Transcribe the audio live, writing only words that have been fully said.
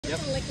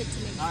have to lick it to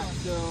make sure. Alright,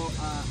 so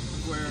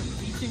we're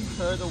teaching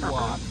her the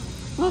walk.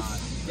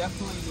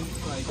 Definitely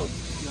looks like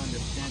you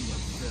understand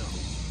it still.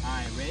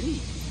 Alright,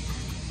 ready?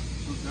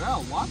 Good girl,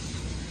 walk.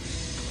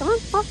 Come on,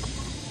 walk.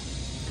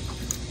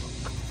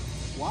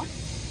 Walk.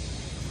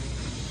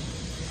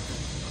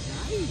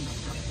 Nice.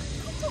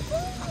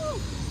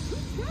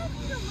 Good job,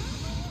 little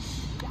mama.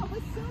 That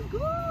was so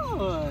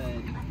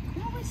good.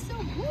 That was so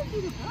good,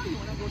 little girl. You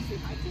want to go say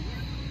hi to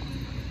him?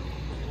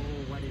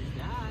 Oh, what is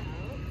that?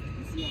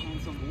 Is he a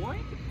handsome boy?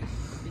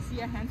 Is he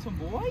a handsome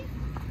boy?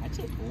 That's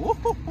it.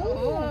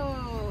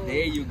 Oh.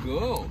 There you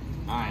go. All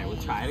right, we'll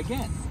try it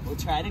again. We'll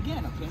try it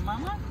again, okay,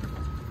 mama?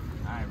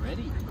 All right,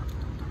 ready?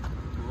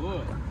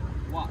 Good.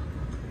 Walk.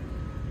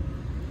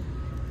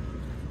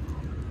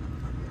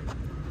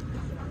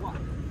 Walk.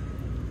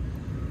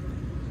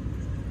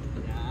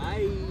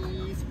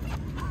 Nice.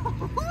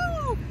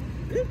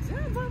 Good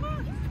job,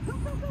 mama. Go, go,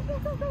 go, go,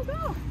 go, go, go.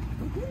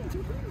 Go good, go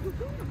good, go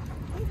good.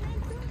 Hey,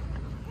 handsome.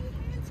 Hey,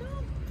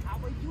 handsome. How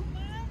are you,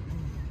 man?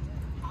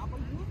 How are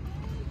you,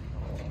 man?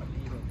 Oh,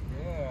 little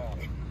girl.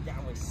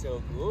 That was so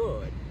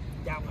good.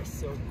 That was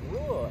so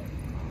good.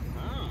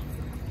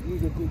 You're a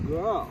good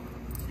girl.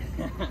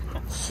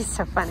 She's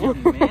so funny. You're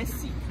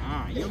messy.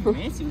 You're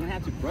messy. We're gonna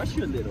have to brush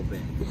you a little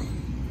bit.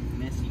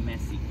 Messy,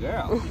 messy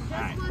girl. All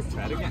right,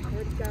 try it again.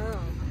 Good girl.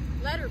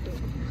 Let her be.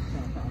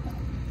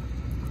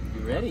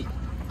 You ready?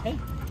 Hey.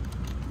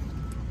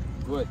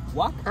 Good.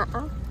 Walk.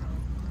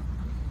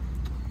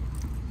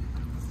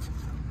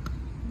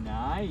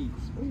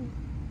 Nice.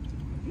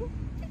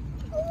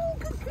 Oh,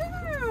 good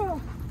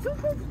girl. So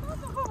good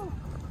girl.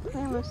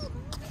 Almost.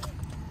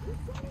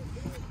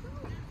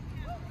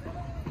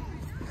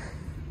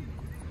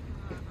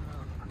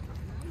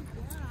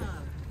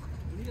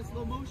 We need a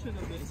slow motion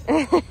of this.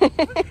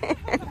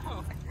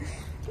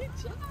 Good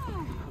job.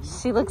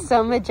 She looks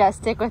so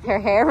majestic with her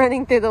hair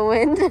running through the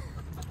wind. Or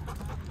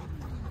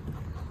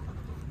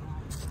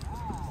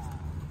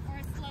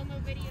a slow-mo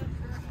video of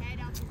her head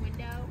out the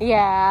window.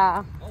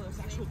 Yeah. Oh, there's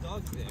actual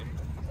dogs there.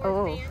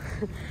 Oh.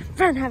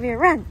 Run, Javier,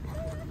 run.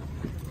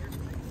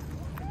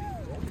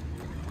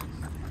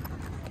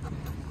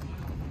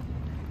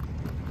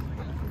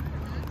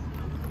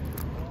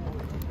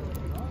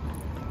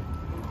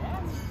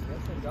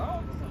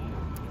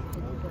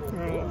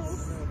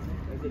 Nice.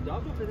 There's a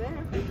dog over there.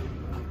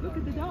 Look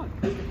at the dog.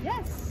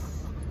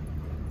 Yes.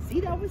 See,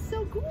 that was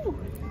so cool.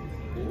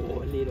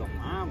 Oh, little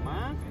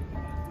mama.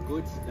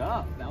 Good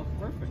stuff. That was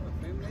perfect.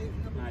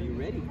 Are you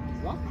ready?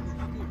 Walk.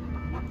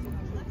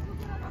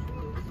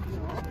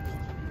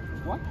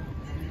 What?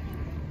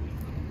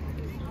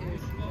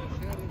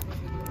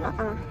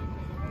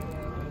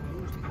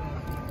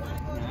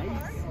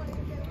 Nice.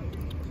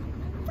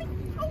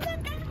 Oh my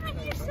God,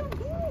 you're so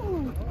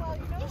good.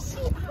 Yes,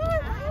 you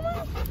are, Mama.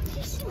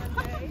 Yes, you are.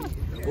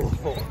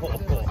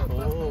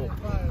 Oh,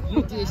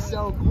 you did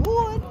so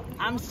good.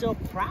 I'm so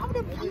proud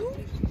of you.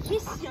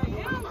 Yes, I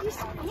am. Yes,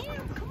 I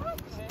am. Come on.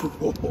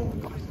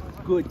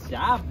 Good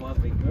job,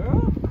 Bubby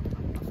girl.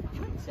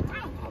 Good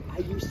job.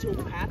 Are you so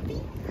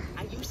happy?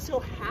 Are you so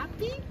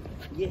happy?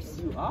 Yes,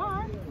 you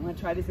are. You want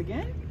to try this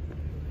again?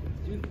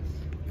 Let's do this.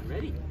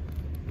 Ready?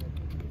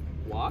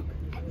 Walk.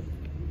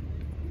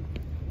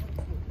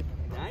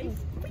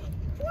 Nice.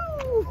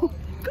 Woo!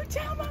 Good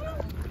job,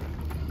 Mama.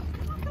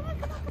 Come on,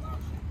 come on, come on,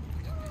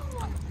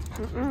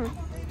 come on.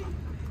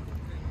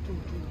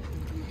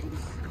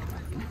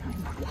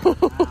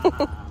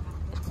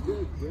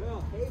 Good girl.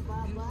 Hey,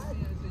 Baba.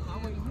 How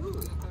are you?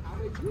 How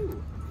are you?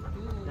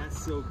 That's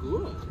so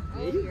good.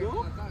 There you go. There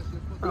you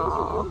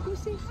go. Go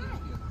say hi.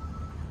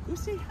 Go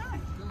say hi.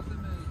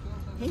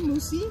 Hey,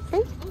 Moosey.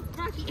 Hey,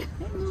 Rocky.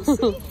 Hey,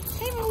 Moosey.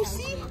 Hey,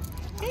 Moosey.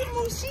 Hey,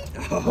 Moosey.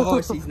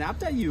 Oh, she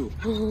snapped at you.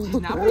 She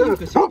snapped at you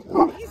because you're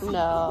crazy.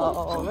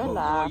 No,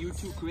 relax. Oh, you're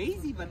too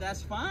crazy, but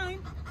that's fine.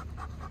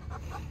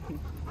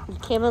 You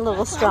came a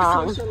little That's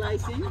part of strong.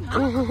 socializing,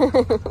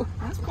 huh?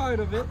 That's part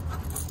of it.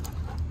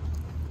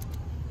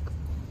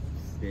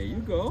 There you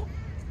go.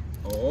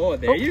 Oh,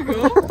 there you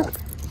go.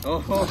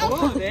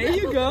 Oh, there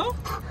you go.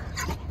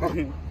 Oh.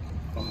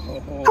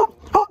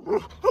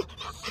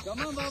 Come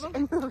on, Bubba.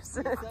 That's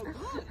so good.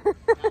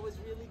 That was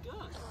really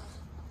good.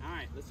 All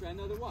right, let's try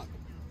another walk.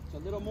 So a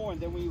little more, and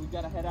then we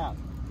gotta head out.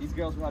 These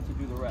girls will have to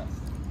do the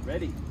rest.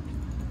 Ready?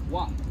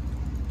 Walk.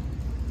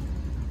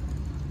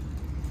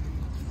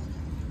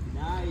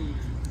 Nice.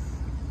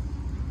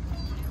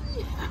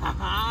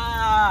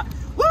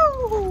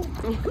 Woo!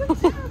 Good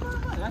job,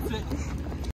 Mama. That's it.